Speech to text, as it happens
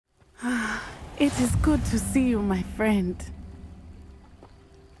It is good to see you, my friend.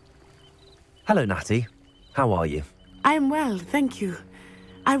 Hello, Natty. How are you? I'm well, thank you.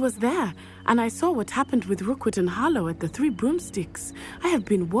 I was there, and I saw what happened with Rookwood and Harlow at the Three Broomsticks. I have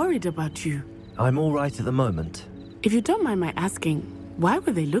been worried about you. I'm all right at the moment. If you don't mind my asking, why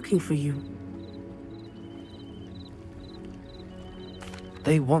were they looking for you?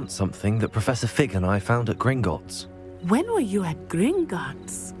 They want something that Professor Fig and I found at Gringotts. When were you at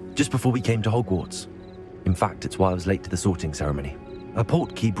Gringotts? Just before we came to Hogwarts. In fact, it's why I was late to the sorting ceremony. A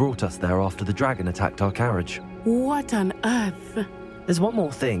portkey brought us there after the dragon attacked our carriage. What on earth? There's one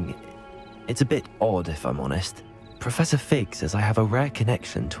more thing. It's a bit odd, if I'm honest. Professor Fig says I have a rare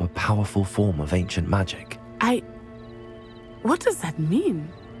connection to a powerful form of ancient magic. What does that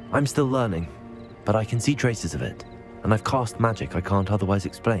mean? I'm still learning, but I can see traces of it, and I've cast magic I can't otherwise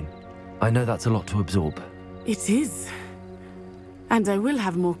explain. I know that's a lot to absorb. It is. And I will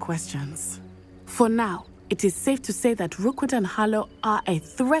have more questions. For now, it is safe to say that Rookwood and Harlow are a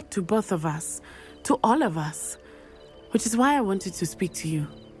threat to both of us, to all of us, which is why I wanted to speak to you.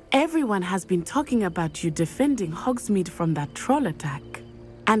 Everyone has been talking about you defending Hogsmeade from that troll attack.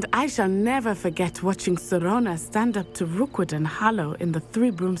 And I shall never forget watching Serona stand up to Rookwood and Harlow in the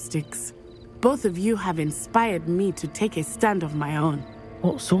Three Broomsticks. Both of you have inspired me to take a stand of my own.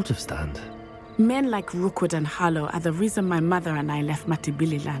 What sort of stand? Men like Rookwood and Harlow are the reason my mother and I left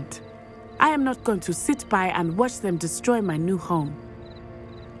Matibililand. I am not going to sit by and watch them destroy my new home.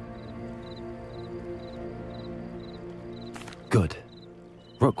 Good.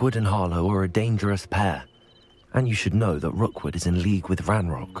 Rookwood and Harlow are a dangerous pair. And you should know that Rookwood is in league with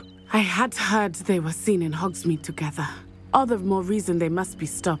Ranrock. I had heard they were seen in Hogsmeade together. All the more reason they must be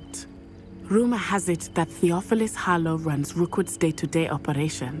stopped. Rumor has it that Theophilus Harlow runs Rookwood's day-to-day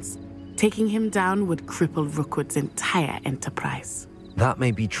operations. Taking him down would cripple Rookwood's entire enterprise. That may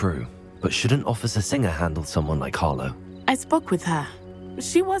be true, but shouldn't Officer Singer handle someone like Harlow? I spoke with her.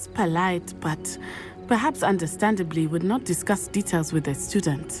 She was polite, but perhaps understandably would not discuss details with a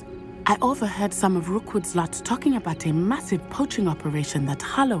student. I overheard some of Rookwood's lot talking about a massive poaching operation that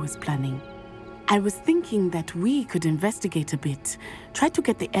Harlow is planning. I was thinking that we could investigate a bit, try to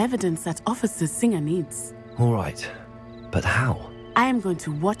get the evidence that Officer Singer needs. All right, but how? I am going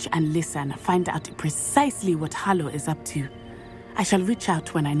to watch and listen, find out precisely what Harlow is up to. I shall reach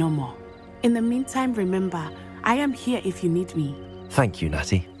out when I know more. In the meantime, remember, I am here if you need me. Thank you,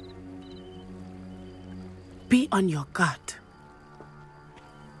 Natty. Be on your guard.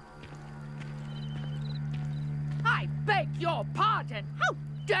 I beg your pardon! How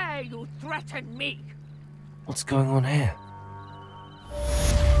dare you threaten me? What's going on here?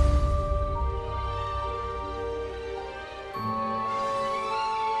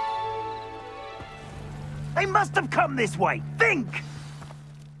 They must have come this way! Think!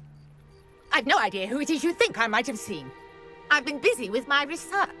 I've no idea who it is you think I might have seen. I've been busy with my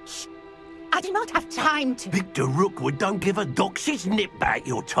research. I do not have time to... Victor Rookwood don't give a dox's nip back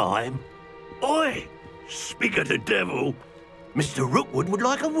your time. Oi! Speak of the devil. Mr. Rookwood would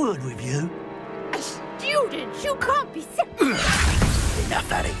like a word with you. A student? You can't be sick.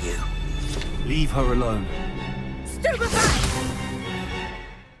 Enough out of you. Leave her alone. Stupefy!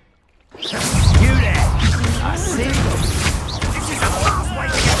 You there! I see you. This is a fast way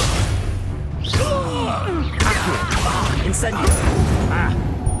to go. Accurate. Incendio.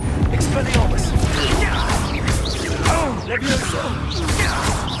 Expelliarmus. Oh, Levioso.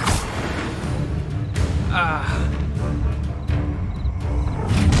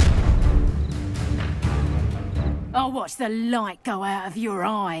 I'll watch the light go out of your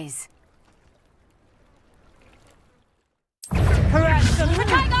eyes.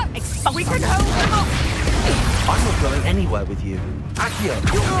 Potato! We can hold them off! I'm not going anywhere with you. Accio.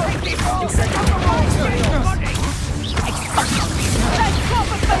 That's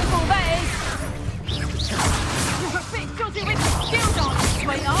proper football, that is! You're a bit dodgy with the skill dance,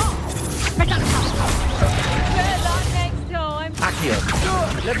 sweetheart! Better luck next time! Accio.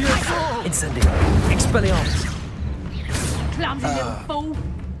 Levioso. Incendio. Expelliarmus. Clumsy little fool!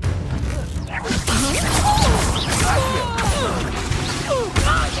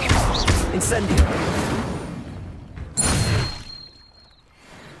 Incendio.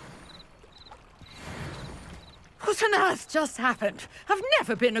 What on earth just happened? I've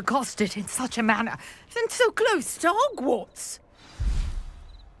never been accosted in such a manner, and so close to Hogwarts.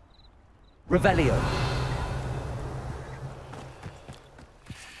 Revelio.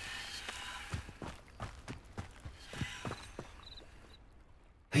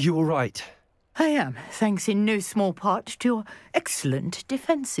 Are you all right? I am, thanks in no small part to your excellent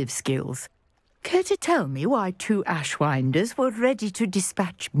defensive skills. Care to tell me why 2 Ashwinders were ready to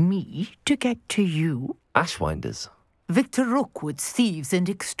dispatch me to get to you? Ashwinders? Victor Rookwood's thieves and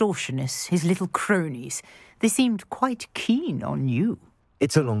extortionists, his little cronies. They seemed quite keen on you.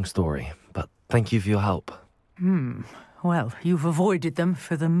 It's a long story, but thank you for your help. Well, you've avoided them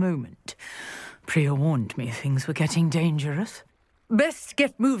for the moment. Priya warned me things were getting dangerous. Best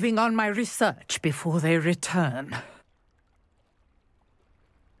get moving on my research before they return.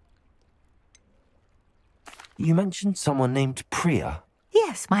 You mentioned someone named Priya.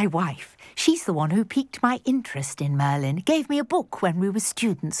 Yes, my wife. She's the one who piqued my interest in Merlin. Gave me a book when we were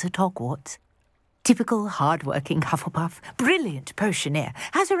students at Hogwarts. Typical hard-working Hufflepuff, brilliant potioneer,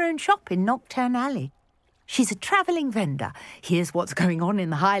 has her own shop in Nocturne Alley. She's a travelling vendor. Hears what's going on in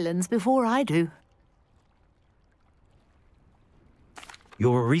the Highlands before I do.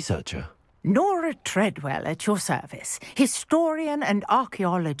 You're a researcher? Nora Treadwell at your service, historian and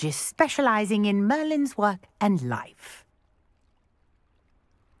archaeologist specialising in Merlin's work and life.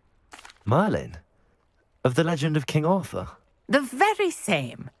 Merlin? Of the legend of King Arthur? The very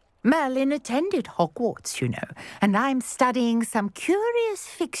same. Merlin attended Hogwarts, you know, and I'm studying some curious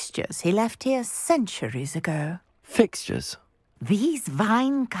fixtures he left here centuries ago. Fixtures? These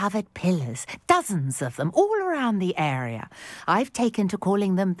vine-covered pillars, dozens of them, all around the area. I've taken to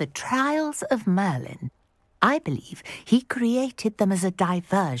calling them the Trials of Merlin. I believe he created them as a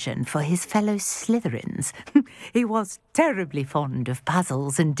diversion for his fellow Slytherins. He was terribly fond of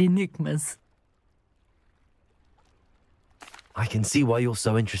puzzles and enigmas. I can see why you're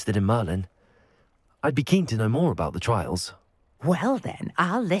so interested in Merlin. I'd be keen to know more about the trials. Well then,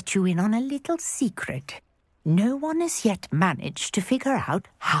 I'll let you in on a little secret. No one has yet managed to figure out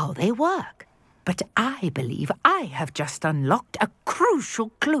how they work. But I believe I have just unlocked a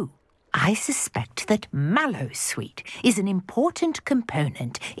crucial clue. I suspect that Mallowsweet is an important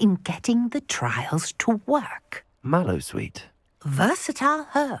component in getting the trials to work. Mallowsweet? Versatile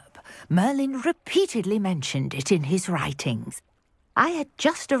herb. Merlin repeatedly mentioned it in his writings. I had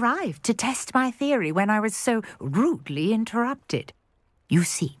just arrived to test my theory when I was so rudely interrupted. You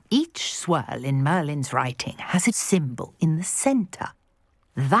see, each swirl in Merlin's writing has a symbol in the centre.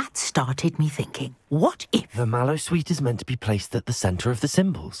 That started me thinking, what if... The Mallowsweet is meant to be placed at the centre of the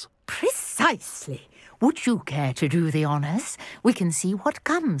symbols. Precisely. Would you care to do the honours? We can see what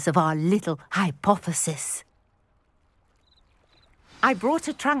comes of our little hypothesis. I brought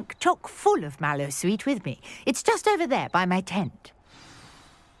a trunk chock full of Mallowsweet with me. It's just over there by my tent.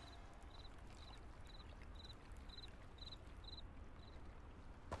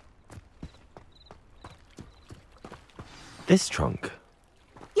 This trunk?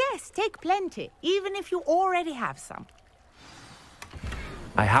 Yes, take plenty, even if you already have some.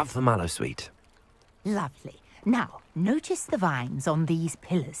 I have the Mallowsweet. Lovely. Now, notice the vines on these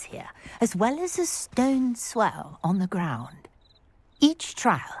pillars here, as well as a stone swell on the ground. Each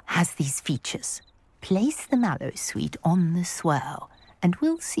trial has these features. Place the Mallowsweet on the swell, and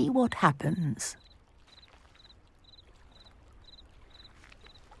we'll see what happens.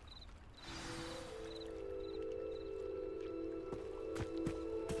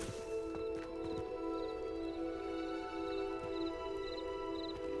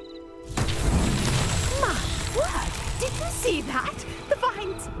 Did you see that? The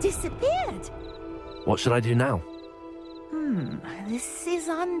vines disappeared. What should I do now? This is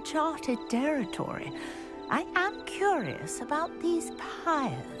uncharted territory. I am curious about these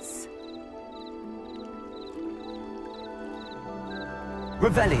pyres.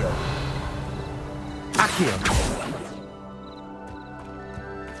 Revelio. Accio.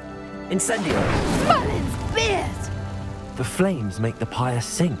 Incendio. Merlin's beard! The flames make the pyre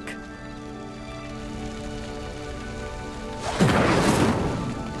sink.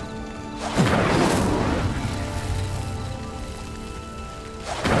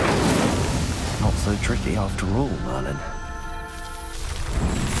 Not so tricky after all, Merlin.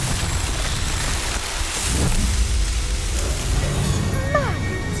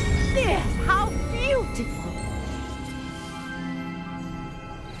 Merlin's beard! How beautiful!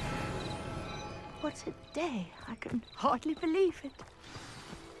 What a day. I can hardly believe it.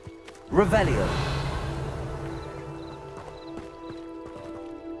 Revelio.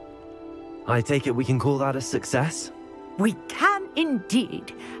 I take it we can call that a success? We can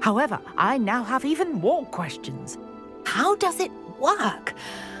indeed. However, I now have even more questions. How does it work?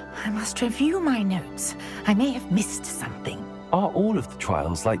 I must review my notes. I may have missed something. Are all of the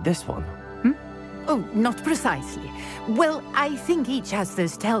trials like this one? Oh, not precisely. Well, I think each has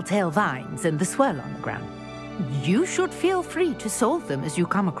those telltale vines and the swirl on the ground. You should feel free to solve them as you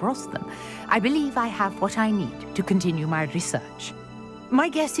come across them. I believe I have what I need to continue my research. My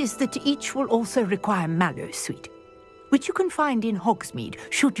guess is that each will also require mallowsweet, which you can find in Hogsmeade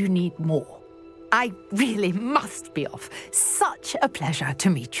should you need more. I really must be off. Such a pleasure to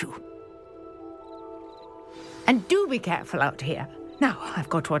meet you. And do be careful out here. Now, I've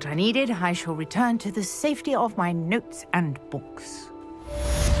got what I needed. I shall return to the safety of my notes and books.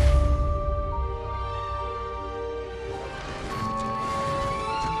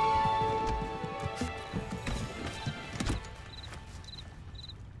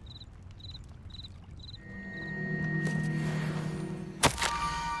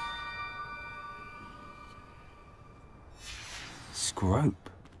 Scrope?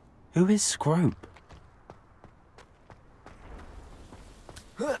 Who is Scrope?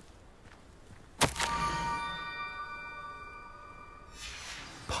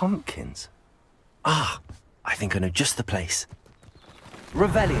 Pumpkins? Ah, I think I know just the place.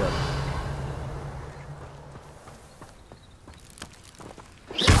 Revelio.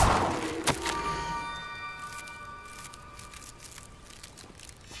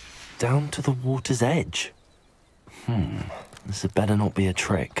 Down to the water's edge. This had better not be a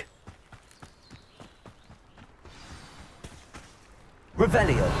trick.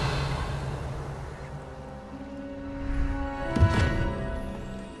 Revelio.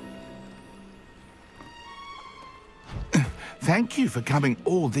 Thank you for coming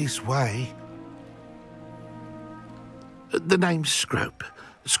all this way. The name's Scrope.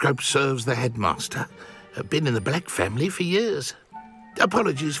 Scrope serves the headmaster. Been in the Black family for years.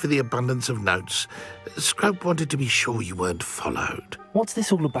 Apologies for the abundance of notes. Scrope wanted to be sure you weren't followed. What's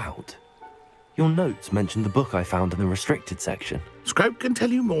this all about? Your notes mentioned the book I found in the restricted section. Scrope can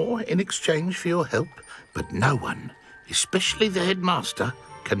tell you more in exchange for your help, but no one, especially the headmaster,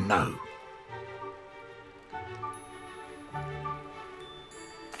 can know.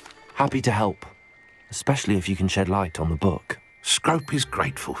 Happy to help, especially if you can shed light on the book. Scrope is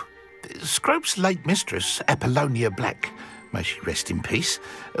grateful. Scrope's late mistress, Apollonia Black, may she rest in peace,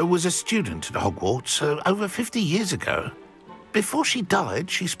 was a student at Hogwarts over 50 years ago. Before she died,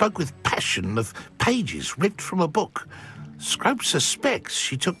 she spoke with passion of pages ripped from a book. Scrope suspects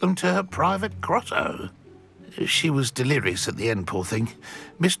she took them to her private grotto. She was delirious at the end, poor thing.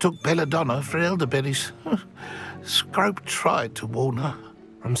 Mistook belladonna for elderberries. Scrope tried to warn her.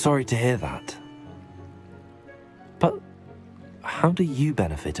 I'm sorry to hear that. But how do you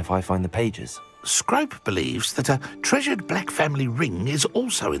benefit if I find the pages? Scrope believes that a treasured Black family ring is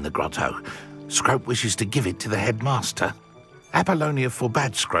also in the grotto. Scrope wishes to give it to the headmaster. Apollonia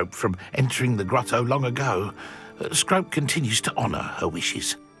forbade Scrope from entering the grotto long ago. Scrope continues to honour her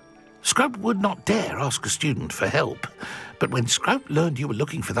wishes. Scrope would not dare ask a student for help, but when Scrope learned you were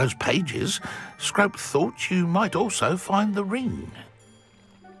looking for those pages, Scrope thought you might also find the ring.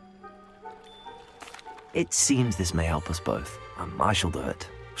 It seems this may help us both. I shall do it.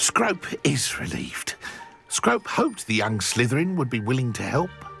 Scrope is relieved. Scrope hoped the young Slytherin would be willing to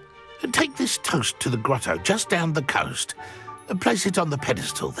help. Take this toast to the grotto just down the coast and place it on the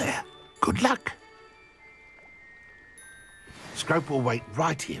pedestal there. Good luck. Scrope will wait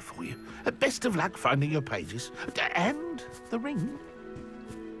right here for you. Best of luck finding your pages and the ring.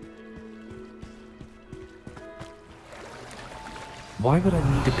 Why would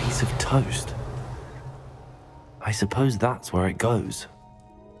I need a piece of toast? I suppose that's where it goes.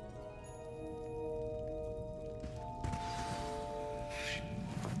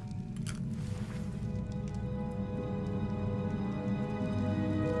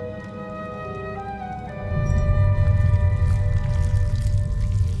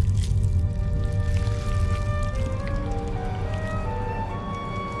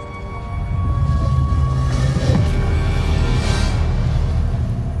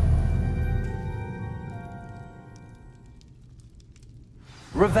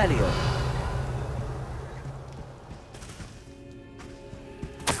 Revelio.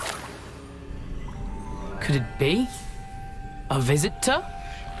 Could it be? A visitor?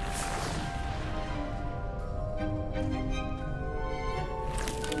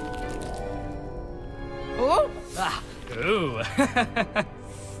 Oh! Ah! Ooh!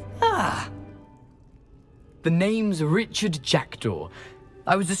 Ah! The name's Richard Jackdaw.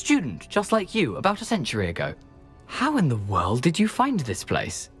 I was a student, just like you, about a century ago. How in the world did you find this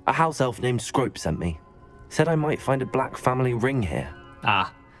place? A house elf named Scrope sent me. Said I might find a Black family ring here.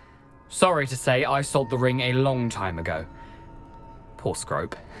 Ah. Sorry to say, I sold the ring a long time ago. Poor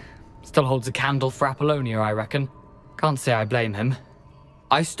Scrope. Still holds a candle for Apollonia, I reckon. Can't say I blame him.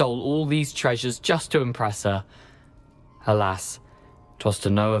 I stole all these treasures just to impress her. Alas, 'twas to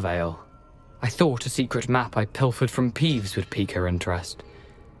no avail. I thought a secret map I pilfered from Peeves would pique her interest.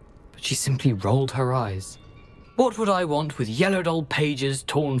 But she simply rolled her eyes. What would I want with yellowed old pages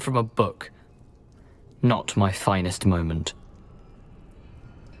torn from a book? Not my finest moment.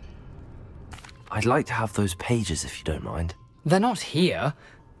 I'd like to have those pages if you don't mind. They're not here.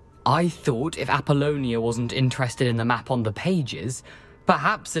 I thought if Apollonia wasn't interested in the map on the pages,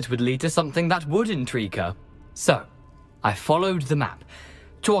 perhaps it would lead to something that would intrigue her. So, I followed the map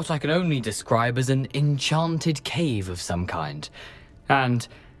to what I can only describe as an enchanted cave of some kind. And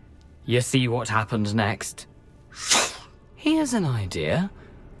you see what happened next? Here's an idea.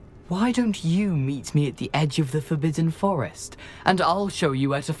 Why don't you meet me at the edge of the Forbidden Forest, and I'll show you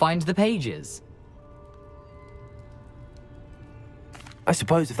where to find the pages? I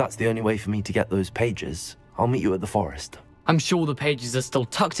suppose if that's the only way for me to get those pages, I'll meet you at the forest. I'm sure the pages are still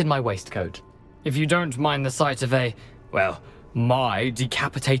tucked in my waistcoat. If you don't mind the sight of a, well, my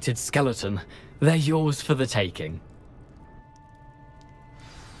decapitated skeleton, they're yours for the taking.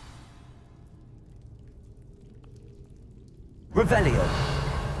 Revelio.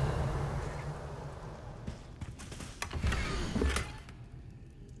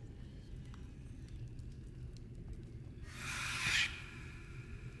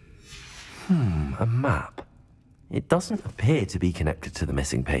 A map. It doesn't appear to be connected to the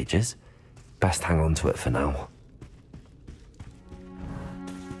missing pages. Best hang on to it for now.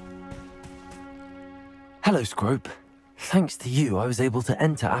 Hello, Scrope. Thanks to you, I was able to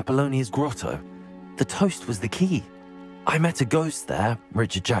enter Apollonia's grotto. The toast was the key. I met a ghost there,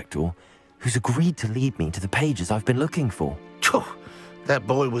 Richard Jackdaw, who's agreed to lead me to the pages I've been looking for. Phew, that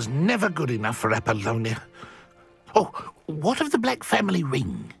boy was never good enough for Apollonia. Oh, what of the Black family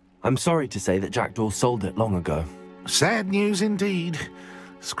ring? I'm sorry to say that Jackdaw sold it long ago. Sad news indeed.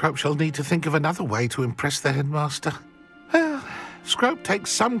 Scrope shall need to think of another way to impress the headmaster. Well, Scrope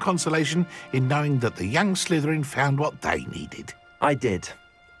takes some consolation in knowing that the young Slytherin found what they needed. I did.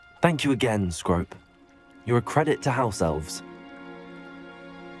 Thank you again, Scrope. You're a credit to House Elves.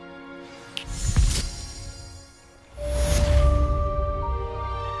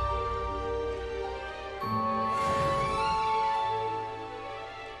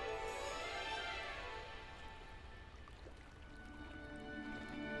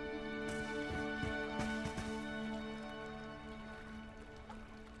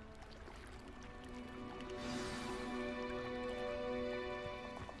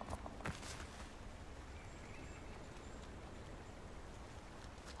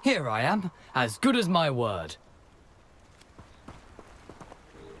 Here I am, as good as my word.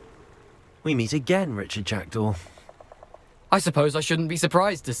 We meet again, Richard Jackdaw. I suppose I shouldn't be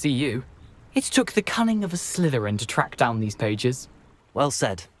surprised to see you. It took the cunning of a Slytherin to track down these pages. Well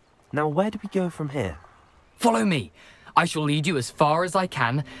said. Now where do we go from here? Follow me. I shall lead you as far as I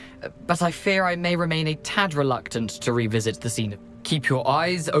can, but I fear I may remain a tad reluctant to revisit the scene. Keep your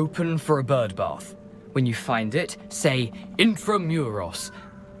eyes open for a bird bath. When you find it, say intramuros.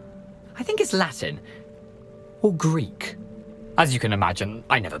 I think it's Latin. Or Greek. As you can imagine,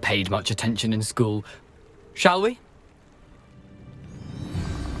 I never paid much attention in school. Shall we?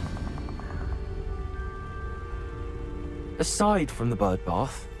 Aside from the bird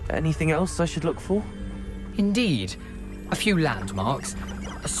bath, anything else I should look for? Indeed. A few landmarks.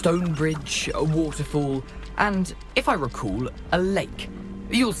 A stone bridge, a waterfall, and, if I recall, a lake.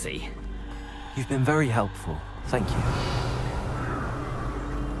 You'll see. You've been very helpful. Thank you.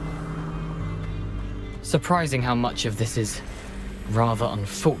 Surprising how much of this is, rather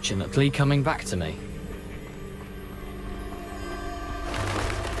unfortunately, coming back to me.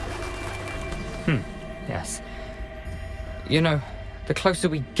 Yes. You know, the closer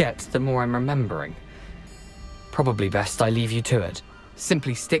we get, the more I'm remembering. Probably best I leave you to it.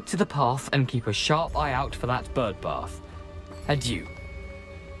 Simply stick to the path and keep a sharp eye out for that bird bath. Adieu.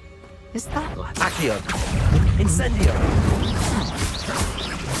 Is that Latin? Accio! Incendio!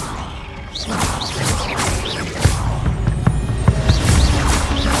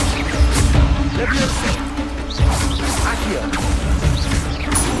 Leviosa! Accio!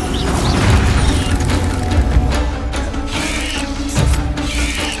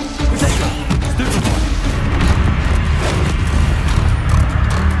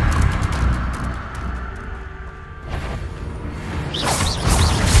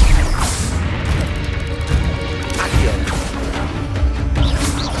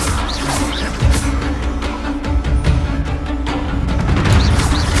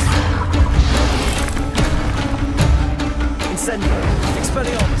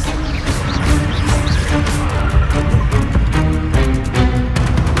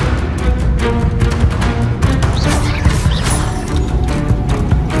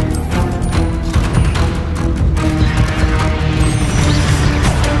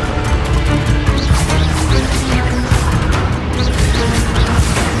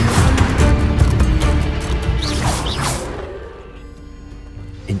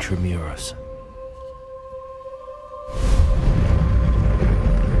 Intramuros.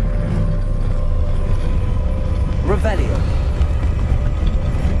 Revelio.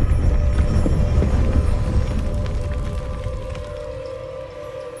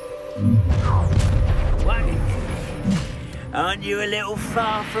 Aren't you a little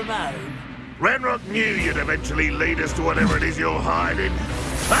far from home? Ranrock knew you'd eventually lead us to whatever it is you're hiding.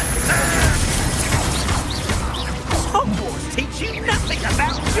 Hogwarts teach you nothing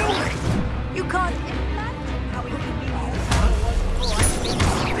about dueling! You can't imagine how we can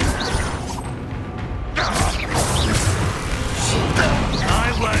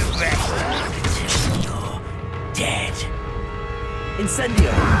I won't rest until you're dead.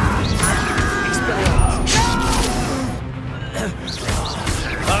 Incendio. Expelliarmus.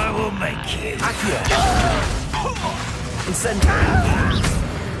 I will make you. Accio. Incendio.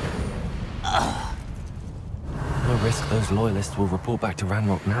 No risk those loyalists will report back to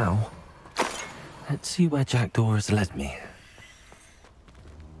Ranrock now. Let's see where Jackdaw has led me.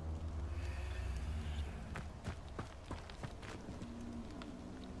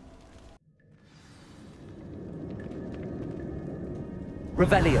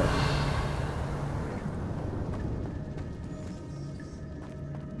 Revelio.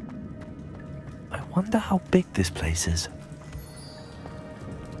 I wonder how big this place is.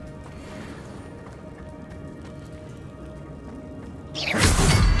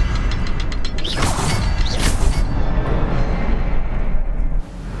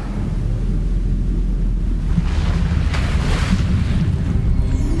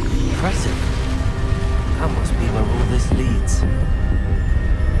 Impressive. That must be where all this leads.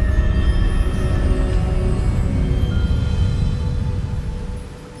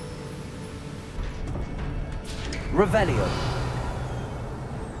 Revelio.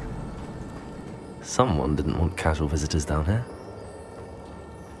 Someone didn't want casual visitors down here.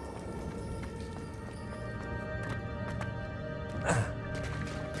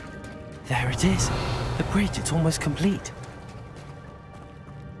 There it is. The bridge, it's almost complete.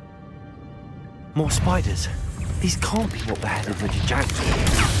 More spiders. These can't be what beheaded Richard Jackson.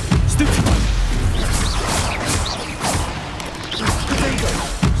 Stupid! Potato!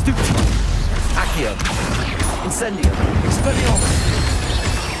 Stupid! Accio! Incendio! Expelliarmus!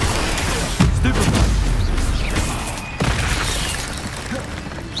 Stupid!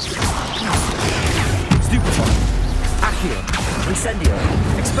 Stupid! Accio! Incendio!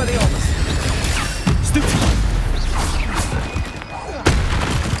 Expelliarmus! Stupid!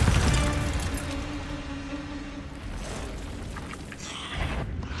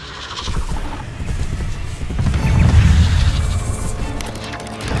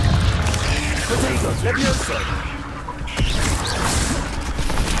 Levioso!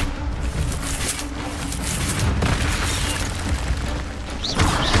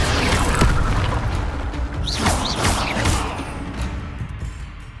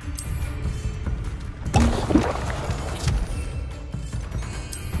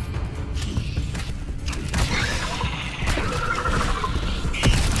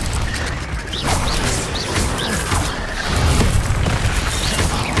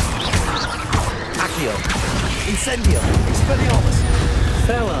 Incendio! Expelliarmus!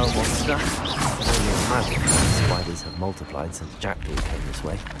 Farewell, monster. Only imagine how spiders have multiplied since Jackdaw came this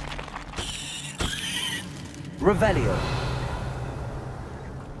way. Revelio!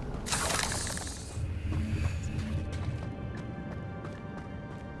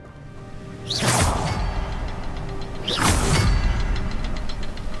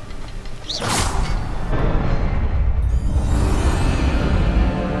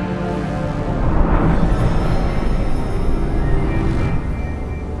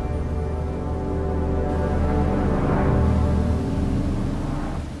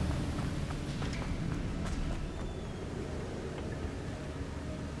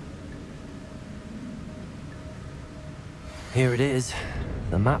 Here it is.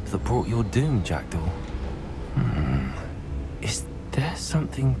 The map that brought your doom, Jackdaw. Is there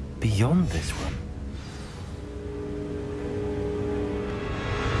something beyond this one?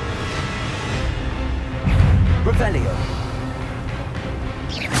 Revelio.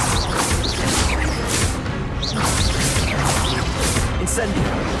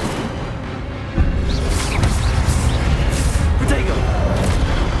 Incendio. Protego.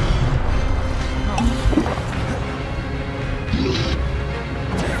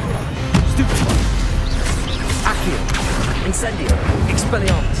 Stupid. Accio. Incendio.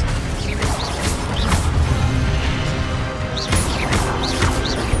 Expelliarmus.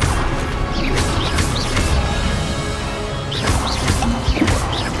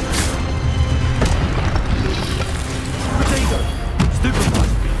 Protego.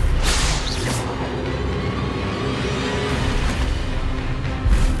 Stupefy.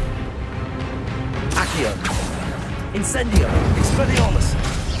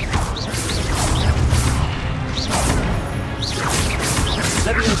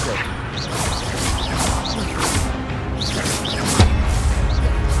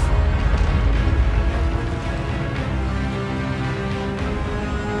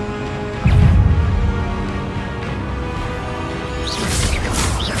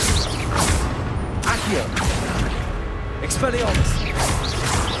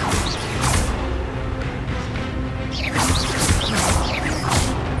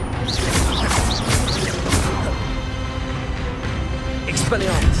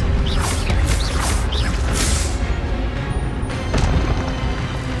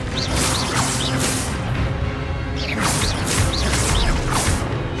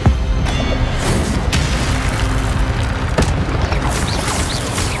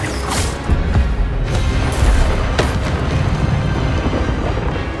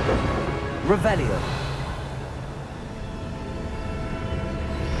 Revelio.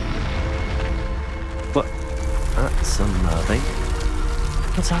 What? That's unnerving.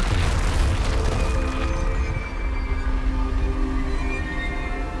 What's happening?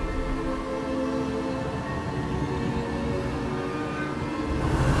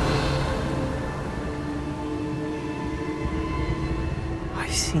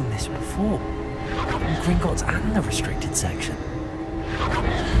 I've seen this before. In Gringotts and the restricted section.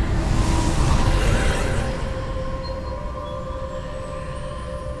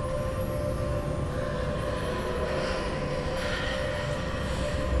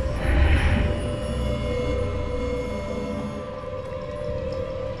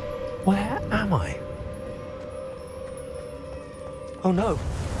 Where am I? Oh no,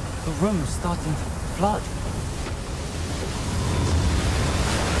 the room's starting to flood.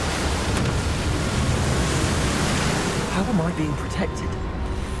 How am I being protected?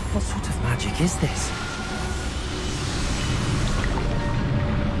 What sort of magic is this?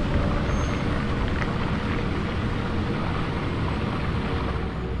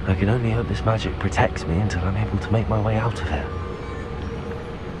 I can only hope this magic protects me until I'm able to make my way out of here.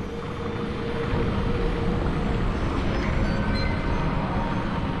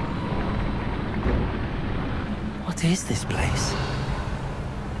 What is this place?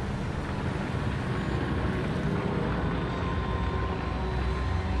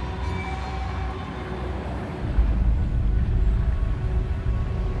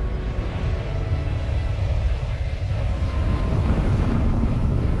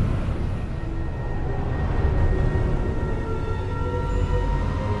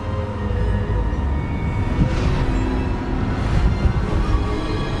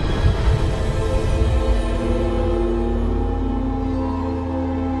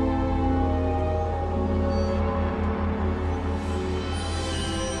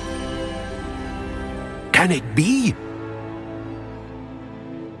 Can it be?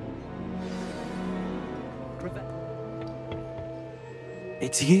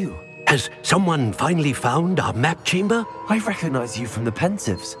 It's you. Has someone finally found our map chamber? I recognize you from the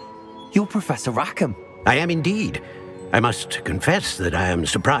Pensives. You're Professor Rackham. I am indeed. I must confess that I am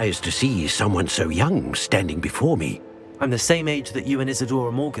surprised to see someone so young standing before me. I'm the same age that you and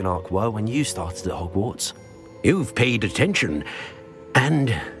Isadora Morganach were when you started at Hogwarts. You've paid attention,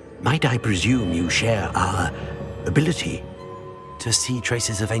 and might I presume you share our ability? To see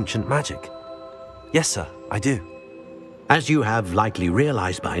traces of ancient magic? Yes, sir, I do. As you have likely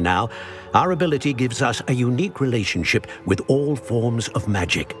realized by now, our ability gives us a unique relationship with all forms of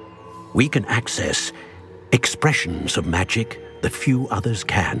magic. We can access expressions of magic that few others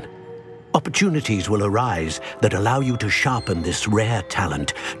can. Opportunities will arise that allow you to sharpen this rare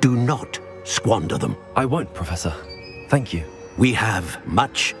talent. Do not squander them. I won't, Professor. Thank you. We have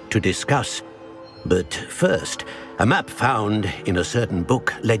much to discuss. But first, a map found in a certain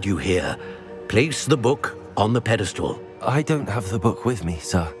book led you here. Place the book on the pedestal. I don't have the book with me,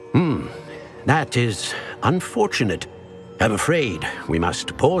 sir. That is unfortunate. I'm afraid we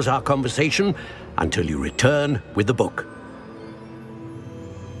must pause our conversation until you return with the book.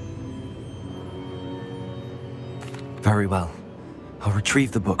 Very well. I'll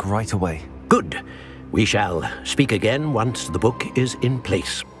retrieve the book right away. Good. We shall speak again once the book is in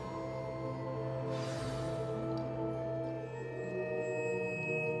place.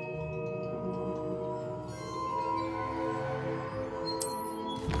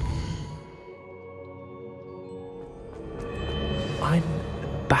 I'm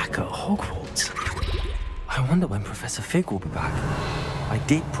back at Hogwarts. I wonder when Professor Fig will be back. I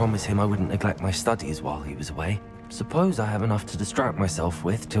did promise him I wouldn't neglect my studies while he was away. Suppose I have enough to distract myself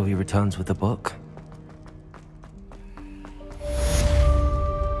with till he returns with the book.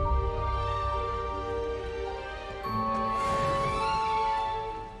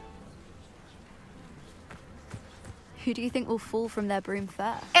 Who do you think will fall from their broom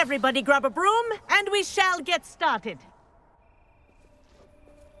first? Everybody grab a broom, and we shall get started.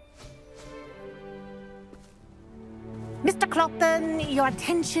 Mr. Clopton, your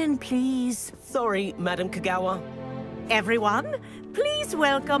attention, please. Sorry, Madam Kagawa. Everyone, please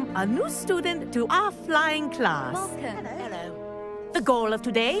welcome a new student to our flying class. Welcome. Hello. The goal of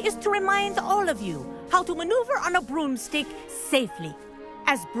today is to remind all of you how to maneuver on a broomstick safely,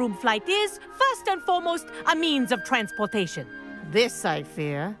 as broom flight is, first and foremost, a means of transportation. This, I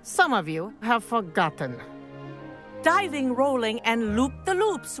fear, some of you have forgotten. Diving, rolling, and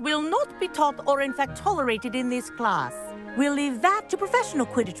loop-the-loops will not be taught or in fact tolerated in this class. We'll leave that to professional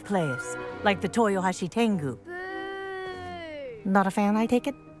Quidditch players, like the Toyohashi Tengu. Boo! Not a fan, I take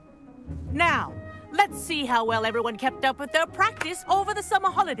it? Now, let's see how well everyone kept up with their practice over the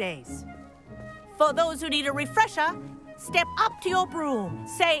summer holidays. For those who need a refresher, step up to your broom,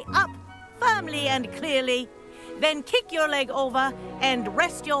 say up firmly and clearly, then kick your leg over and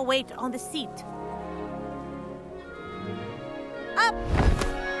rest your weight on the seat. Up!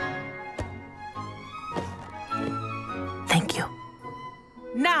 Thank you.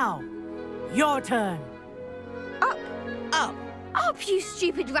 Now, your turn. Up! Up! Up, you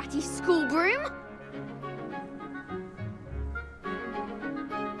stupid ratty school broom!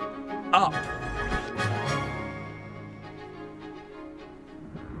 Up!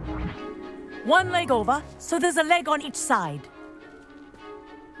 One leg over, so there's a leg on each side.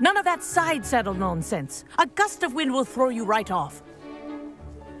 None of that side saddle nonsense. A gust of wind will throw you right off.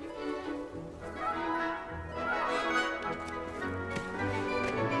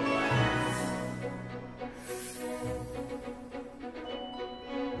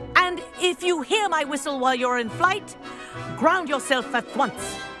 And if you hear my whistle while you're in flight, ground yourself at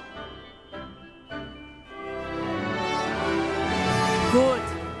once. Good.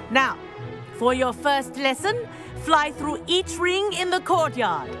 Now, for your first lesson, fly through each ring in the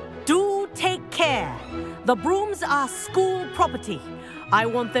courtyard. Do take care. The brooms are school property. I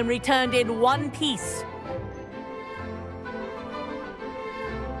want them returned in one piece.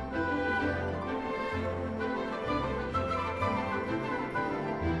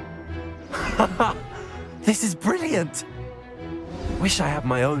 This is brilliant! Wish I had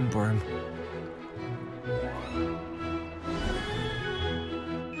my own broom.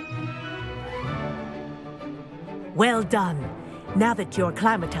 Well done. Now that you're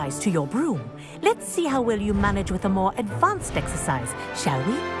acclimatized to your broom, let's see how well you manage with a more advanced exercise, shall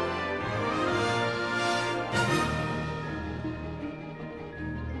we?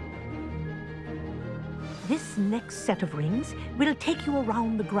 This next set of rings will take you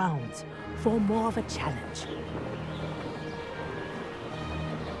around the grounds for more of a challenge.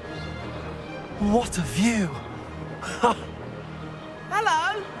 What a view!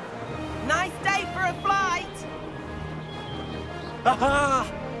 Hello! Nice day for a flight! Aha!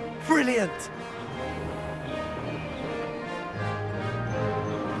 Brilliant!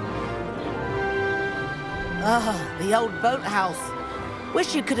 Ah, the old boathouse.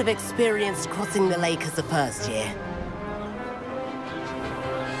 Wish you could have experienced crossing the lake as a first year.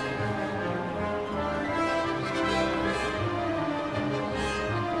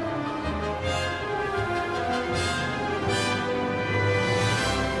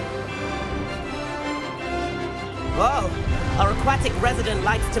 Whoa! Our aquatic resident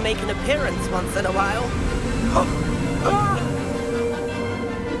likes to make an appearance once in a while.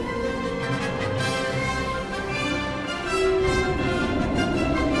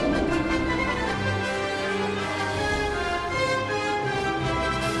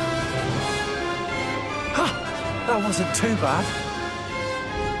 That wasn't too bad.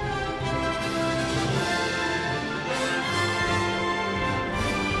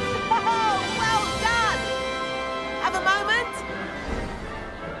 Oh, well done! Have a moment?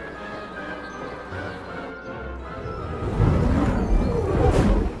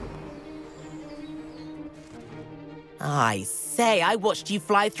 I say, I watched you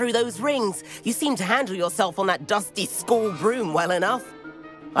fly through those rings. You seem to handle yourself on that dusty school broom well enough.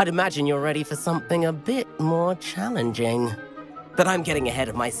 I'd imagine you're ready for something a bit more challenging. But I'm getting ahead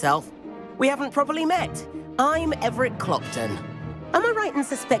of myself. We haven't properly met. I'm Everett Clopton. Am I right in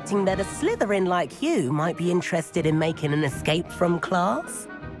suspecting that a Slytherin like you might be interested in making an escape from class?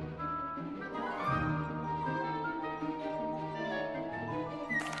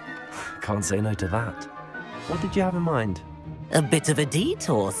 Can't say no to that. What did you have in mind? A bit of a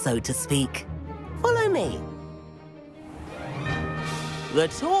detour, so to speak. Follow me. The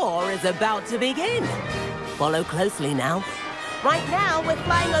tour is about to begin. Follow closely now. Right now, we're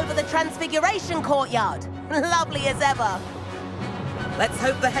flying over the Transfiguration Courtyard. Lovely as ever. Let's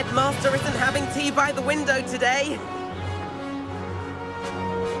hope the headmaster isn't having tea by the window today.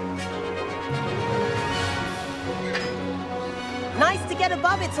 right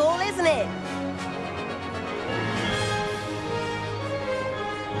above it all, isn't it?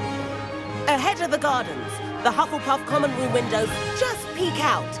 Ahead of the gardens, the Hufflepuff common room windows just peek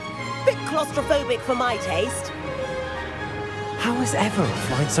out. Bit claustrophobic for my taste. How is Everett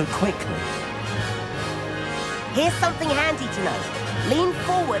flying so quickly? Here's something handy to know. Lean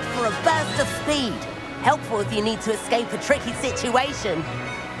forward for a burst of speed. Helpful if you need to escape a tricky situation.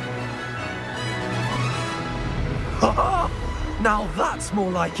 Now that's more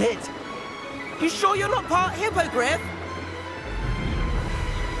like it. You sure you're not part hippogriff?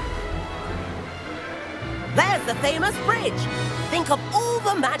 There's the famous bridge. Think of all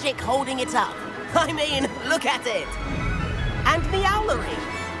the magic holding it up. I mean, look at it. And the owlery.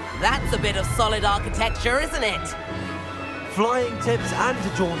 That's a bit of solid architecture, isn't it? Flying tips and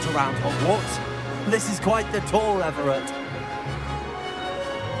a jaunt around Hogwarts. This is quite the tour, Everett.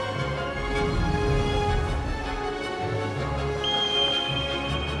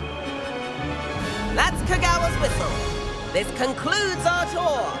 That's Kagawa's whistle. This concludes our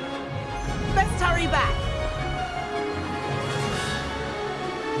tour. Best hurry back.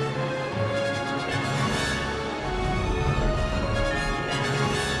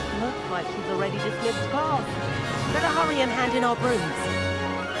 Looks like she's already dismissed class. Better hurry and hand in our brooms.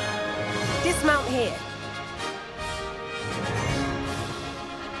 Dismount here.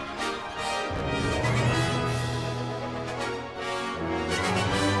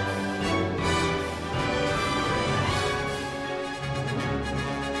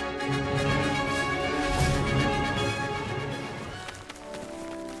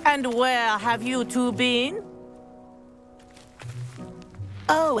 And where have you two been?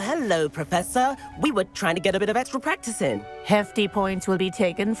 Oh, hello, Professor. We were trying to get a bit of extra practice in. Hefty points will be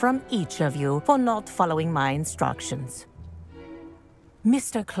taken from each of you for not following my instructions.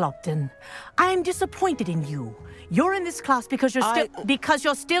 Mr. Clopton, I'm disappointed in you. You're in this class because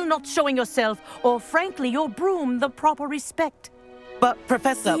you're still not showing yourself, or frankly, your broom, the proper respect. But,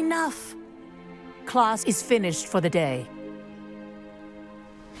 Professor... Enough. Class is finished for the day.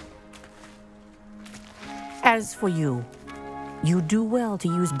 As for you, you do well to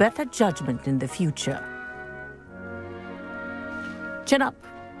use better judgment in the future. Chin up.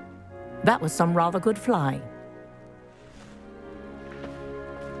 That was some rather good flying.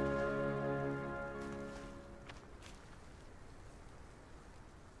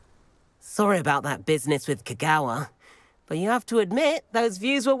 Sorry about that business with Kagawa, but you have to admit, those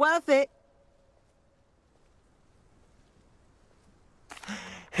views were worth it.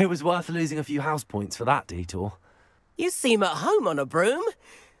 It was worth losing a few house points for that detour. You seem at home on a broom.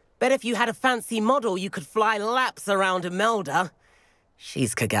 Bet if you had a fancy model, you could fly laps around Imelda.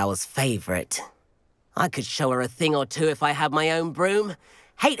 She's Kagawa's favorite. I could show her a thing or two if I had my own broom.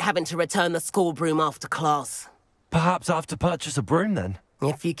 Hate having to return the school broom after class. Perhaps I have to purchase a broom then?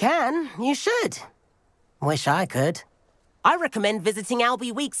 If you can, you should. Wish I could. I recommend visiting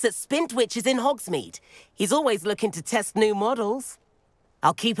Albie Weeks at Spintwitches in Hogsmeade. He's always looking to test new models.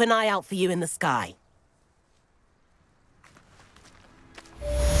 I'll keep an eye out for you in the sky.